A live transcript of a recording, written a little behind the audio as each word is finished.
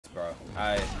bro.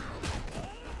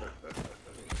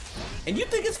 And you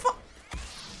think it's fun?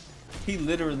 He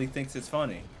literally thinks it's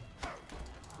funny.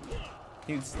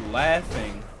 He's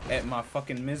laughing at my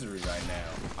fucking misery right now.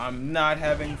 I'm not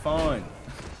having fun.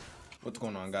 What's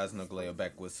going on, guys? Nucleo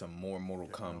back with some more Mortal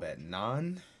Kombat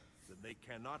 9. They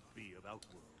cannot be of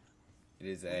Outworld. It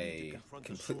is a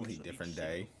completely different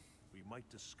day. We might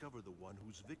discover the one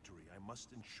whose victory I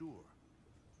must ensure.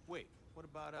 Wait, what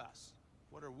about us?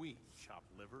 What are we? Chop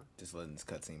liver? Just letting this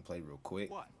cutscene play real quick.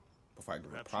 What? Before I give a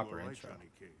Perhaps proper you are right, intro. Johnny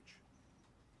Cage.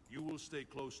 You will stay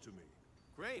close to me.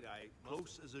 Great,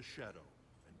 Close as a shadow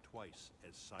and twice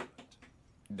as silent.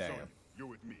 Damn. Son, you're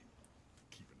with me,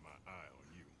 keeping my eye on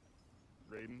you.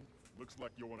 Raiden, looks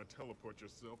like you'll want to teleport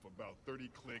yourself about 30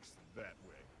 clicks that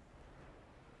way.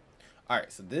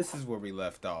 Alright, so this is where we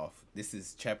left off. This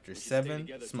is chapter 7,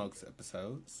 Smoke's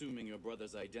episode. Assuming your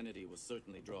brother's identity will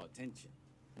certainly draw attention.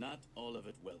 Not all of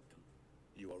it welcome.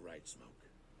 You are right, Smoke.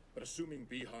 But assuming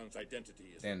Bihan's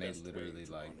identity is And the they best literally way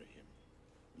to like, honor him.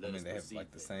 I mean, they have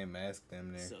like the same mask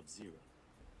damn near. Sub-Zero.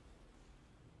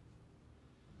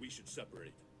 We should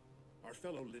separate. Our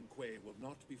fellow Lin Kuei will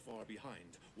not be far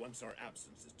behind once our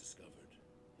absence is discovered.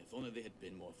 If only they had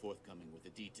been more forthcoming with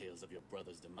the details of your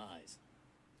brother's demise.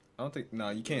 I don't think, no,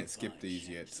 you can't skip these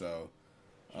yet, so,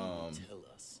 He will tell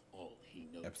us all he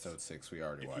knows. episode 6, we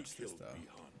already If he watched this killed though.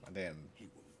 Bihan, My damn he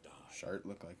will die. shirt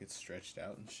look like it's stretched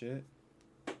out and shit.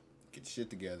 Get shit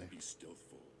together. Be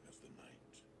stealthful as the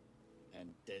night.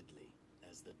 And deadly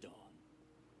as the dawn.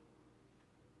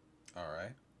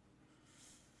 Alright.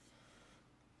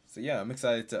 So yeah, I'm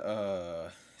excited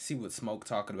to see what Smoke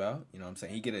talking about. You know what I'm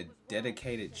saying? He get a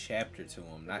dedicated chapter to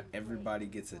him. Not everybody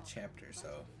gets a chapter,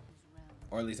 so.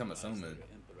 Or at least I'm assuming.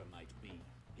 Emperor might be.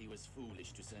 He was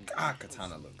foolish to send Ah,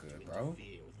 Katana look good, bro.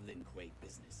 interfere with Lin Kuei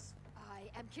business. I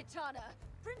am Kitana,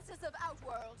 Princess of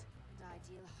Outworld, and I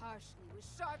deal harshly with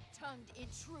sharp-tongued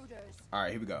intruders.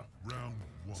 Alright, here we go. Round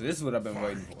one. So this is what I've been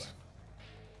waiting for.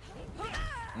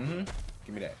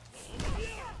 Give me that.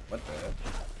 What the hell?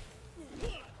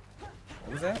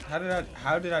 What was that?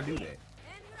 How did I do that?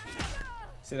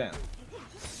 Sit down.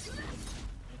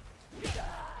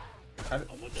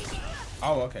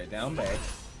 Oh, okay. Down back.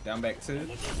 Down back two.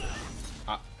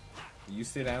 You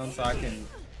sit down so I can.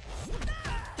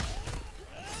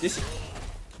 This.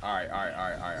 Alright.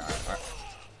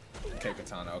 Okay,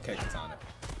 Katana. Okay, Katana.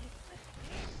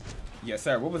 Yes,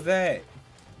 sir. What was that?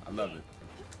 I love it.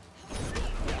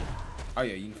 Oh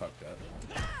yeah, you fucked up.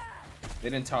 They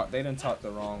didn't taught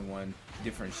the wrong one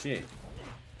different shit.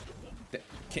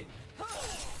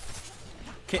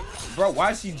 Bro,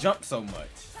 why she jump so much?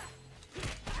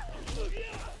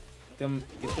 Get them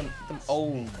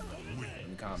old. Let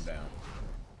me calm down.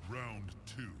 Round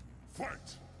 2.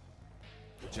 Fight!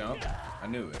 Jump? I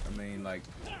knew it. I mean, like,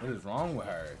 what is wrong with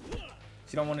her?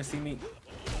 She don't want to see me.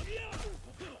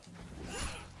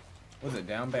 Was it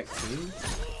down back two?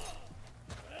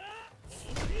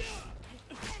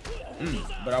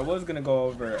 But I was gonna go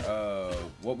over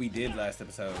what we did last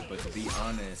episode, but to be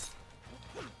honest,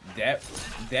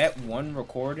 that one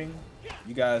recording,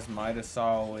 you guys might have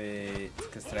saw it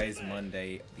because today's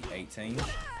Monday the 18th.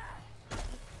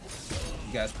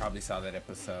 You guys probably saw that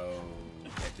episode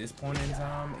at this point in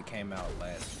time. It came out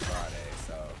last Friday,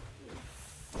 so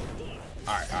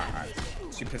alright.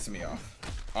 She pissing me off.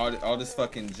 All this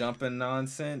fucking jumping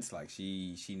nonsense. Like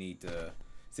she need to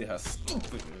sit her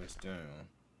stupid ass down.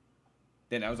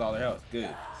 Then that was all her else. Good.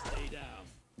 Stay down.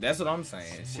 That's what I'm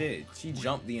saying. Shit, she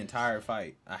jumped the entire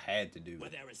fight. I had to do Where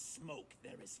it. there is smoke,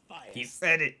 there is fire. He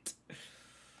said it.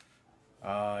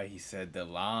 He said the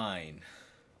line.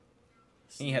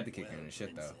 He ain't have to kick her in the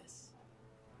shit though.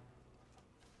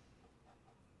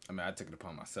 I mean, I took it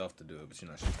upon myself to do it, but you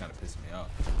know, she's kind of pissing me off.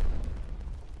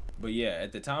 But yeah,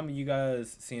 at the time of you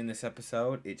guys seeing this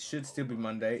episode, it should still be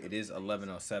Monday. It is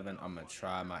 11:07. I'm gonna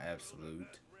try my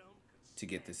absolute to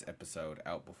get this episode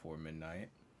out before midnight.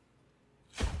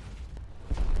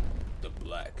 The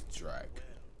Black Dragon.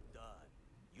 Done.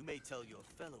 You may tell your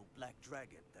fellow Black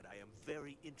Dragon that I am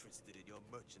very interested in your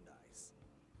merchandise.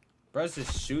 Bro's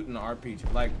just shooting the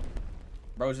RPG. Like,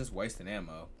 bro's just wasting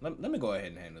ammo. Let me go ahead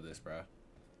and handle this, bro.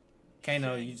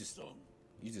 Kano, you just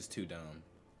too dumb.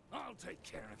 I'll take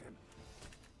care of him.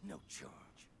 No charge.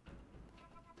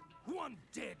 One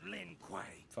dead Lin Kuei.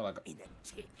 I feel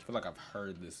like I've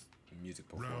heard this music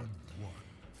before. Round 1.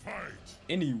 Fight!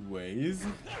 Anyways,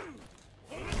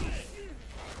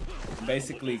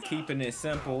 basically keeping it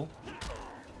simple.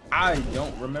 I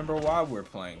don't remember why we're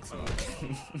playing Smoke.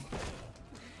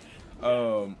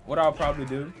 What I'll probably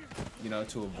do, you know,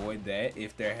 to avoid that,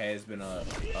 if there has been a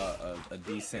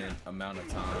decent amount of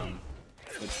time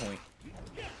between.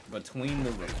 between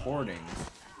the recordings,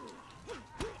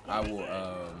 I will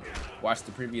watch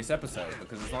the previous episode,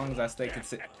 because as long as I stay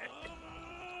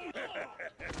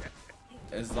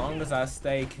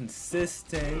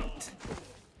consistent,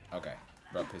 okay,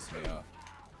 bro, pissed me off,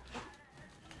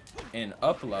 in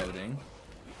uploading,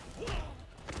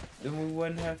 then we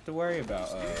wouldn't have to worry about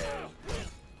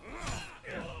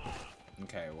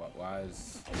okay, why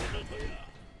is,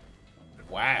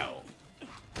 wow,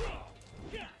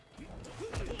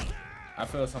 I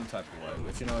feel some type of way,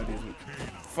 but you know what it is with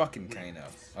fucking Kano.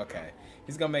 Okay,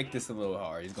 he's gonna make this a little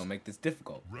hard. He's gonna make this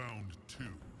difficult. Round 2.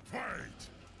 Fight!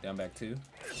 Down back 2.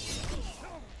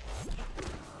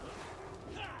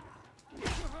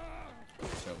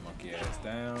 Show monkey ass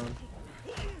down.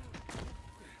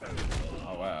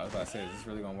 Oh wow, I was about to say, is this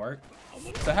really gonna work?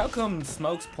 So how come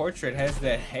Smoke's portrait has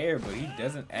that hair, but he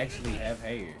doesn't actually have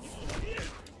hair?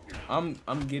 I'm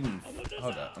getting,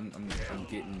 hold up, I'm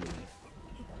getting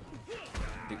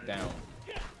dick down.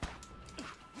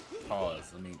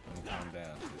 Pause. Let me calm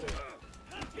down.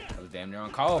 I was damn near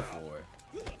on call for.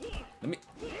 Let me.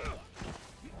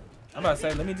 I'm about to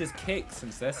say, let me just kick,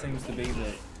 since that seems to be the. You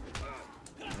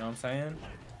know what I'm saying?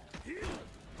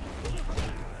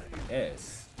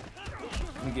 Yes.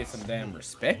 Let me get some damn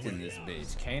respect in this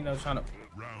bitch. Kano trying to.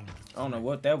 I don't know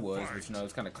what that was, but you know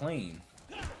it's kind of clean.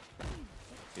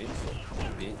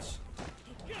 Bitch.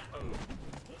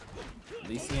 At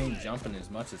least he ain't jumping as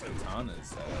much as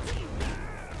Katana's.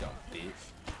 Dumb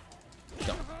bitch.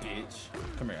 Dumb bitch.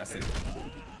 Come here, I said.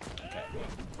 Okay.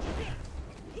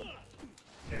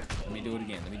 Let me do it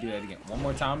again. Let me do that again. One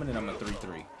more time, and then I'm a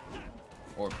 3-3.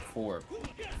 Or 4-4.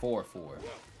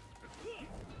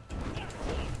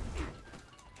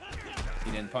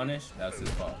 He didn't punish? That was his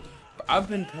fault. But I've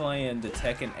been playing the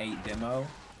Tekken 8 demo.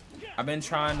 I've been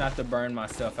trying not to burn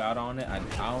myself out on it. I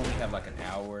only have like an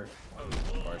hour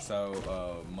or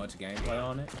so much gameplay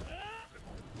on it.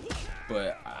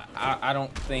 But I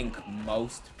don't think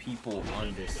most people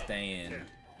understand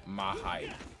my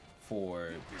hype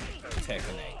for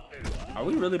Tekken 8. Are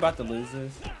we really about to lose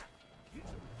this?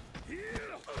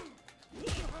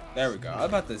 There we go. I was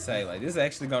about to say, like, this is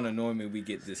actually gonna annoy me if we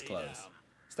get this close.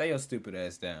 Stay your stupid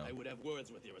ass down. I would have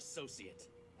words with your associate.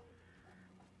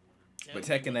 But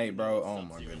Tekken 8, bro, oh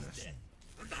my goodness.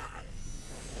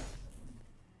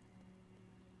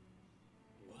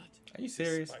 What? Are you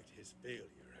serious? Despite his failure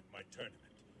at my tournament,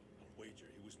 I'll wager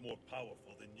he was more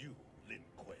powerful than you, Lin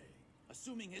Kuei.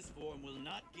 Assuming his form will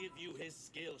not give you his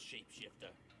skill,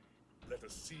 shapeshifter. Let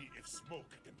us see if Smoke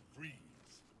can freeze.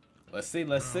 Let's see,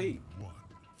 let's see. Round 1.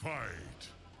 Fight!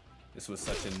 This was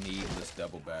such a needless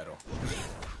double battle.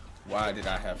 Why did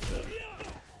I have to?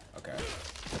 Okay.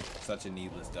 Such a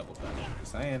needless double battle. I'm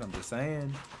just saying, I'm just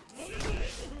saying.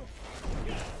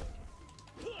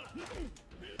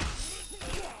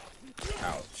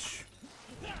 Ouch.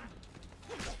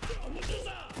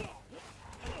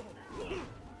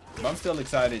 But I'm still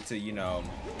excited to, you know,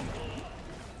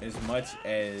 as much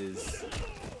as,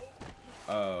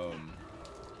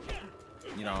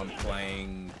 you know, I'm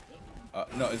playing,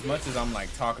 no, as much as I'm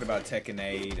like talking about Tekken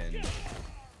 8 and get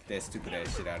that stupid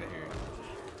ass shit out of here.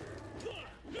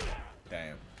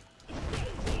 Damn.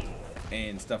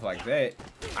 And stuff like that,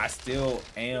 I still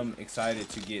am excited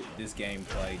to get this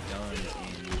gameplay done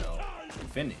and, you know,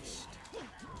 finished.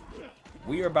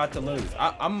 We are about to lose.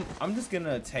 I'm just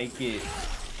gonna take it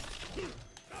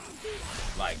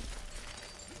like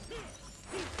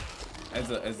as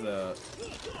a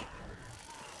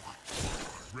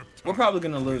we're probably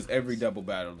gonna lose every double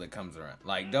battle that comes around.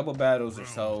 Like, double battles are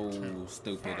so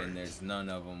stupid, and there's none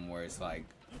of them where it's like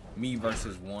me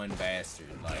versus one bastard.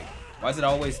 Like, why is it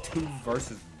always 2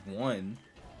 versus 1,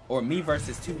 or me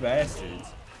versus 2 bastards,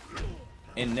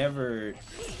 and never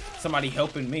somebody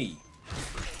helping me?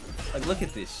 Like, look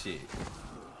at this shit.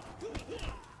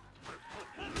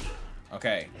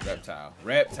 Okay, reptile,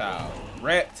 reptile,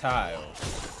 reptile,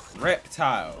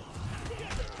 reptile.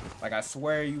 Like, I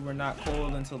swear you were not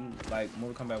cool until, like,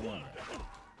 Mortal Kombat 1.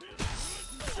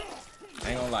 I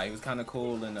ain't gonna lie, he was kind of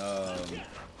cool, and,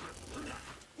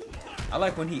 I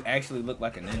like when he actually looked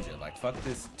like a ninja. Like, fuck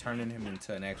this turning him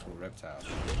into an actual reptile.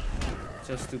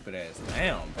 Just stupid ass.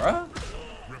 Damn, bruh.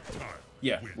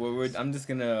 Yeah, I'm just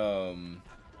gonna,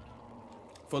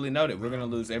 fully note it. We're gonna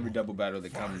lose every double battle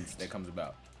that comes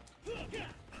about.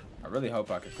 I really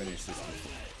hope I can finish this.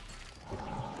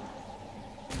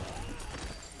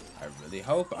 I really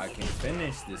hope I can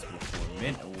finish this before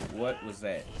what was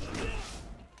that?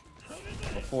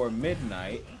 Before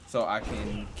midnight, so I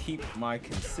can keep my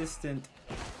consistent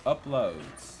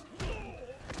uploads.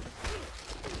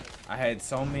 I had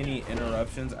so many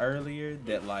interruptions earlier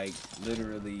that, like,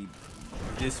 literally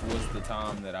this was the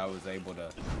time that I was able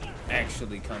to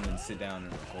actually come and sit down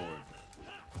and record.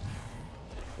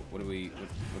 What are we doing?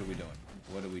 What are we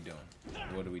doing?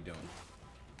 What are we doing?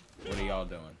 What are y'all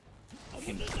doing?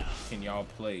 Can y'all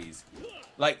please?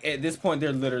 Like, at this point,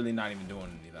 they're literally not even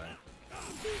doing anything.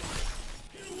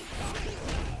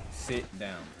 Sit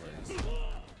down, please.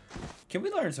 Can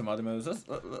we learn some other moves?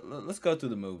 Let's go through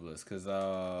the move list, because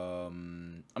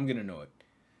I'm getting annoyed.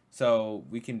 So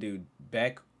we can do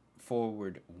back,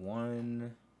 forward,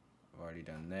 1. I've already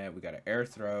done that. We got an air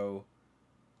throw.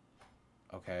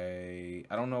 Okay.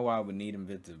 I don't know why I would need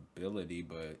invincibility,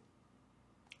 but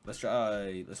let's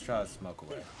try smoke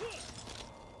away.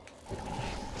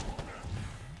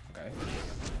 Okay.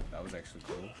 That was actually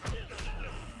cool.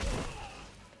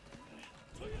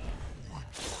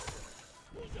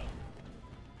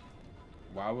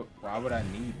 Why would I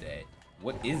need that?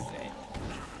 What is that?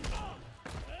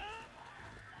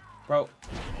 Bro,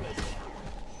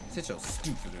 sit your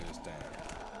stupid ass down.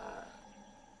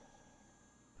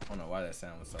 I don't know why that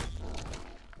sound was so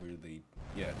weirdly,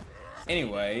 yeah.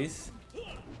 Anyways,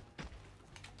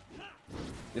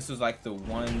 this was like the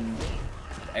one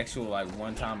actual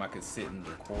one time I could sit and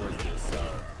record this, so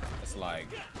it's like,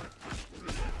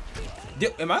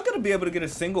 am I gonna be able to get a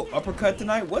single uppercut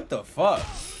tonight? What the fuck?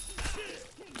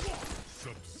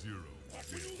 Sub-Zero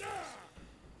wins.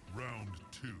 Round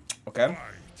 2. Okay. Fight.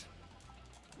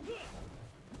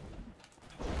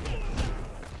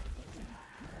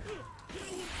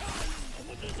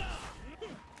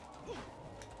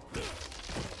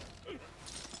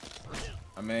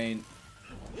 I mean,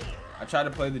 I try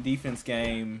to play the defense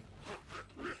game.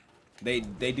 They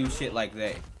do shit like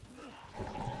that.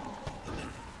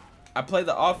 I play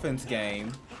the offense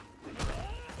game,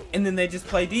 and then they just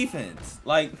play defense.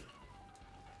 Like,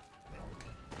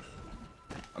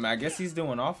 I mean, I guess he's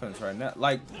doing offense right now.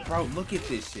 Like, bro, look at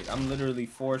this shit. I'm literally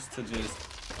forced to just...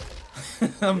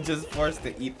 I'm just forced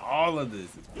to eat all of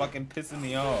this. It's fucking pissing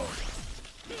me off.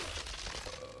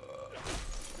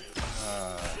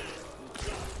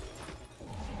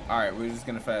 Alright, we're just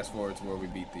gonna fast forward to where we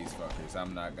beat these fuckers.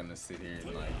 I'm not gonna sit here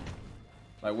and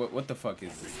like what the fuck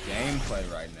is this gameplay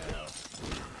right now?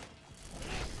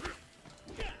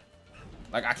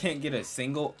 Like, I can't get a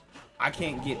single.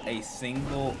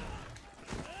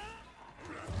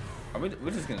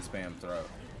 We're just gonna spam throw.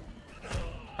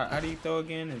 How do you throw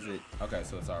again? Is it okay?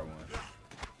 So it's R1.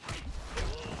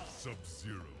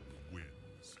 Sub-Zero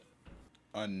wins.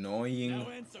 Annoying Now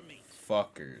answer me.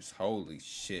 fuckers. Holy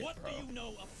shit, What bro. do you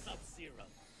know of Sub-Zero?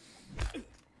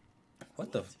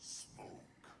 What the?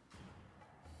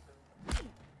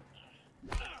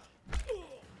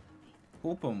 Who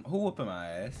whooping my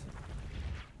ass?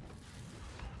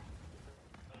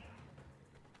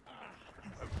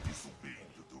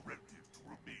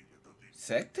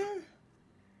 Sector?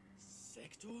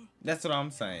 Sector? That's what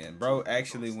I'm saying. Bro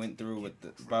actually went through with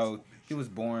the bro. He was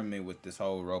boring me with this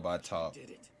whole robot talk. Did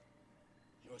it?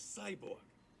 You're a cyborg.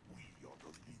 We are the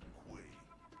Lin Kuei,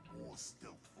 more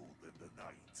stealthful than the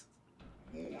night,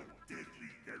 more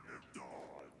deadly than the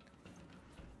dawn.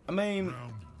 I mean,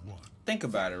 Round 1. think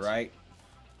about it, right?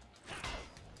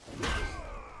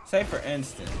 Say for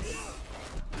instance,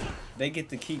 they get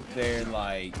to keep their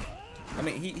I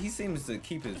mean, he seems to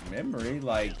keep his memory.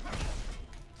 Like,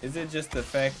 is it just the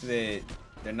fact that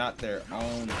they're not their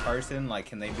own person? Like,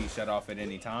 can they be shut off at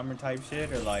any time or type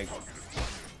shit? Or like,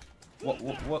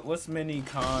 what's many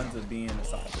cons of being a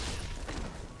cyber?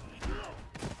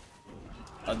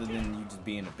 Other than you just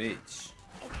being a bitch.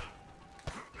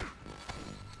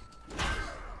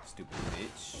 Stupid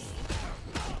bitch.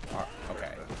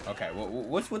 Okay.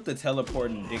 What's with the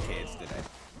teleporting dickheads today?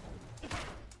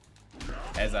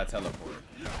 As I teleport.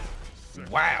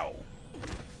 Wow.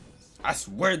 I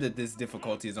swear that this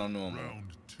difficulty is on normal.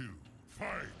 Round 2.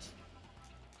 Fight.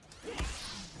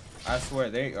 I swear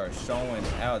they are showing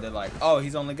out. They're like, oh,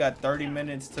 he's only got 30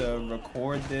 minutes to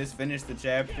record this, finish the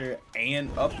chapter,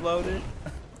 and upload it.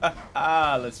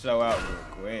 Let's show out real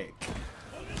quick.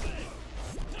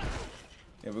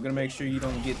 Yeah, we're gonna make sure you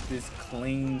don't get this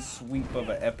clean sweep of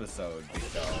an episode,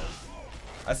 big dog.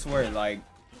 I swear, like,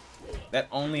 that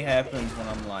only happens when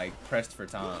I'm like pressed for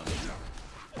time.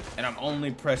 And I'm only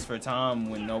pressed for time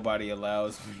when nobody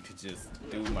allows me to just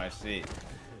do my shit.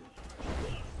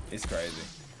 It's crazy.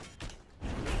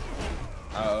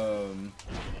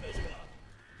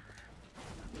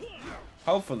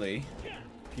 Hopefully,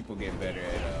 people get better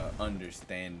at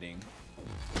understanding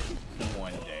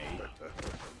one day.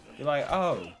 You're like,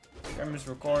 oh, Grandma's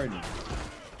recording.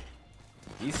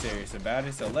 He's serious about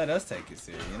it, so let us take it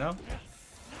serious, you know?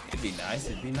 It'd be nice,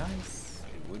 it'd be nice.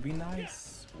 It would be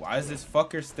nice. Why is this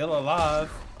fucker still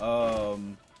alive?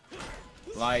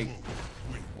 Like,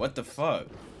 what the fuck?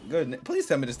 Good. Please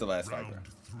tell me this is the last fight, bro.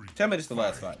 Tell me this is the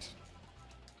last fight.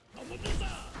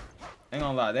 Ain't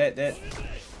gonna lie,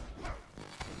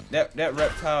 that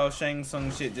reptile Shang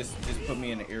Tsung shit just put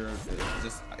me in the era.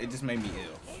 It just made me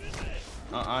ill.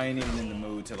 I ain't even in the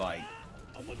mood to like.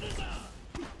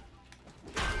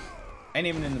 Ain't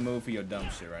even in the mood for your dumb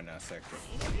shit right now, Sector.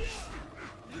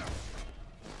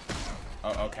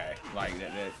 Oh, okay. Like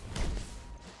that.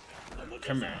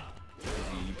 Come here.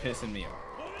 You pissing me off.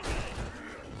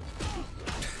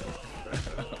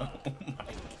 Oh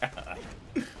my god.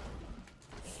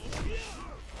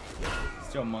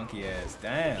 Sit your monkey ass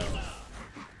down.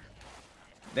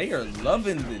 They are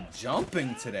loving the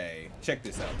jumping today. Check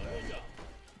this out,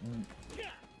 though.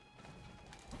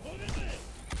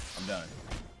 I'm done.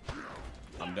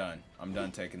 I'm done. I'm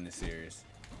done taking this serious.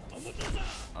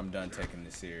 I'm done taking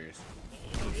this serious.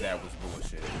 That was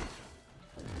bullshit.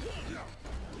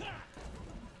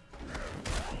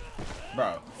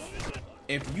 Bro,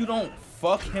 if you don't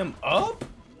fuck him up.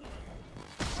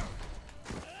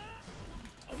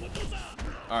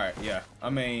 Alright, yeah. I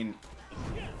mean,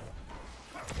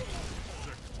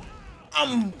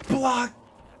 I'm blocked.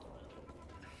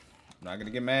 I'm not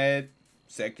gonna get mad.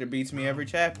 Sector beats me every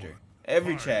chapter.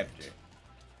 Every chapter.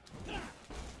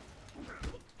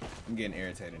 I'm getting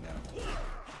irritated now.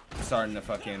 I'm starting to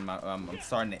fucking, I'm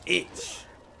starting to itch.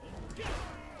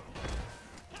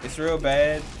 It's real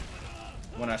bad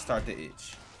when I start to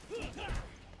itch.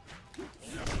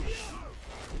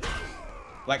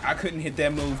 Like, I couldn't hit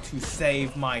that move to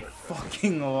save my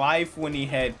fucking life when he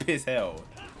had piss held.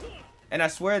 And I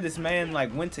swear this man,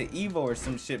 like, went to Evo or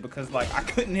some shit because, like, I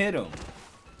couldn't hit him.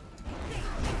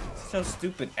 So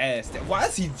stupid ass. Why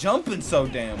is he jumping so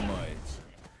damn much?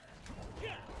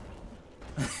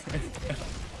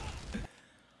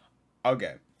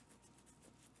 Okay.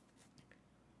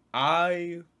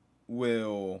 I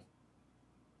will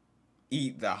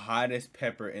eat the hottest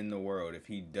pepper in the world if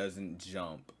he doesn't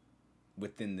jump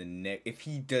within the next. If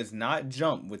he does not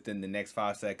jump within the next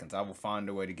 5 seconds, I will find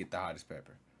a way to get the hottest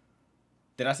pepper.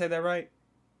 Did I say that right?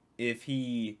 If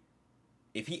he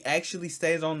actually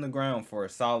stays on the ground for a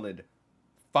solid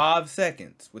 5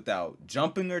 seconds without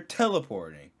jumping or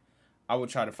teleporting, I will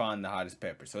try to find the hottest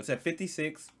pepper. So it's at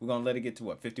 56. We're going to let it get to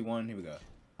what? 51? Here we go.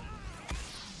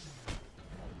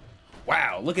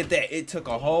 Wow, look at that. It took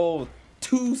a whole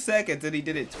 2 seconds and he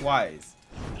did it twice.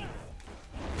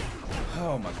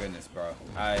 Oh my goodness, bro.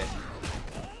 And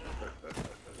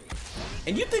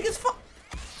you think it's fun?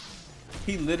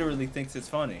 He literally thinks it's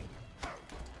funny.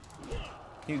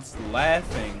 He's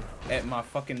laughing at my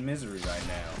fucking misery right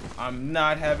now. I'm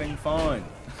not having fun.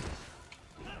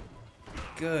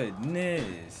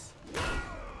 Goodness.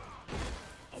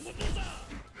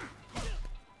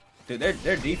 Dude,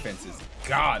 their defense is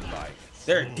godlike.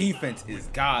 Their defense is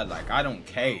godlike. I don't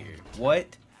care.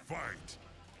 What? Fight.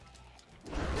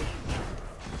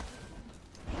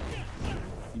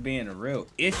 You being a real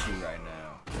issue right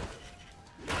now.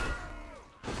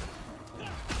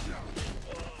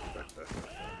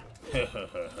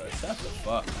 Shut the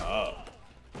fuck up.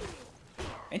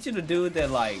 Ain't you the dude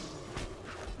that, like,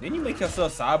 didn't you make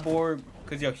yourself cyborg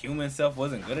because your human self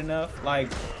wasn't good enough?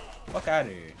 Like, fuck out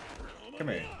of here. Come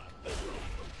here.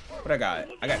 What I got?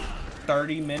 I got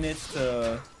 30 minutes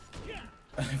to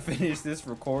finish this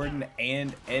recording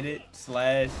and edit /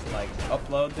 like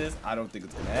upload this. I don't think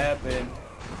it's gonna happen.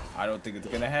 I don't think it's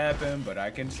gonna happen, but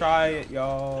I can try it,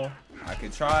 y'all. I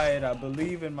can try it. I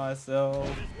believe in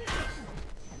myself.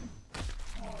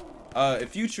 If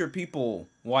future people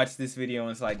watch this video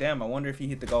and it's like, damn, I wonder if he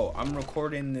hit the goal. I'm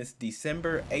recording this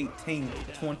December 18th,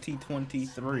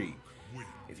 2023.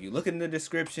 If you look in the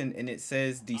description and it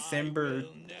says December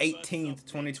 18th,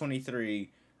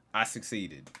 2023, I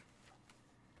succeeded.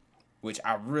 Which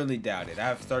I really doubt it. I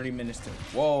have 30 minutes to...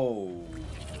 Whoa.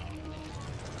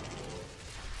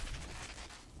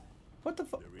 What the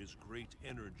fuck? There is great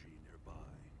energy nearby.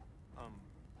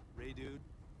 Ray dude?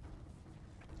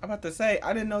 I'm about to say,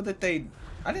 I didn't know that they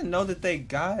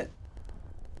got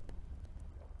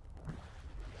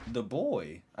the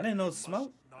boy. I didn't know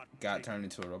Smoke got turned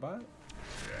into a robot.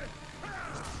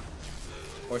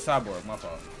 Or cyborg, my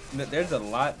fault. There's a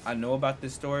lot I know about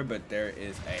this story, but there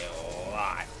is a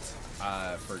lot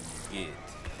I forget.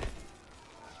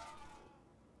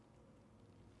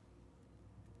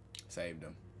 Saved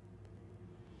him.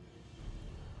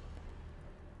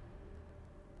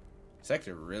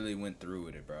 Sector really went through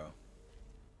with it, bro.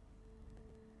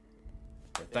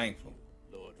 We're thankful.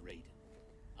 Lord Raiden.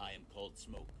 I am called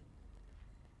Smoke.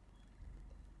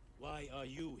 Why are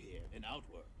you here in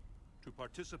Outworld? To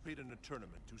participate in a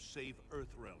tournament to save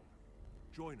Earthrealm.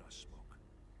 Join us, Smoke.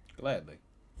 Gladly.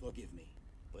 Forgive me,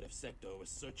 but if Sector was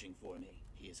searching for me,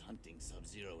 he is hunting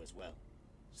Sub-Zero as well.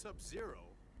 Sub-Zero?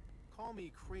 Call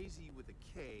me crazy with a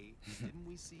K. Didn't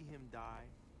we see him die?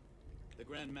 The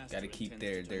Grandmaster Gotta keep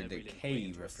intends their to turn every Lin Kuei K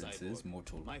into a references, cyborg.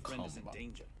 Mortal My friend is in Kombat.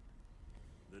 danger.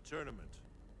 The tournament.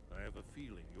 I have a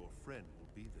feeling your friend will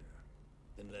be there.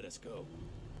 Then let us go.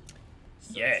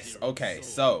 Yes, Sub-Zero's okay, soul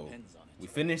so depends on it. we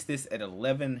finished this at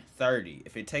 11:30.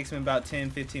 If it takes me about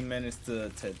 10-15 minutes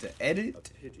to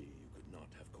edit, Pity you could not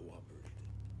have cooperated.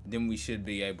 then we should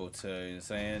be able to, you know what I'm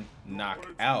saying, knock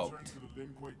out,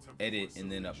 edit,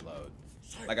 and then upload.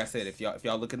 Like I said, if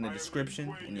y'all look in the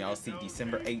description and y'all see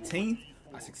December 18th,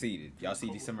 I succeeded. If y'all see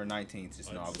December 19th,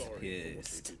 just know I was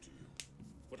pissed.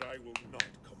 But I will not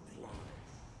comply.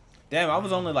 Damn, I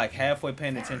was only like halfway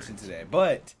paying attention to that.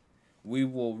 But we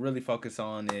will really focus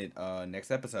on it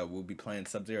next episode. We'll be playing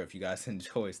Sub-Zero. If you guys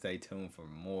enjoy, stay tuned for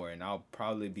more. And I'll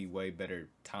probably be way better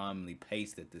timely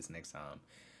paced at this next time.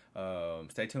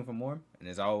 Stay tuned for more. And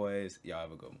as always, y'all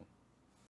have a good one.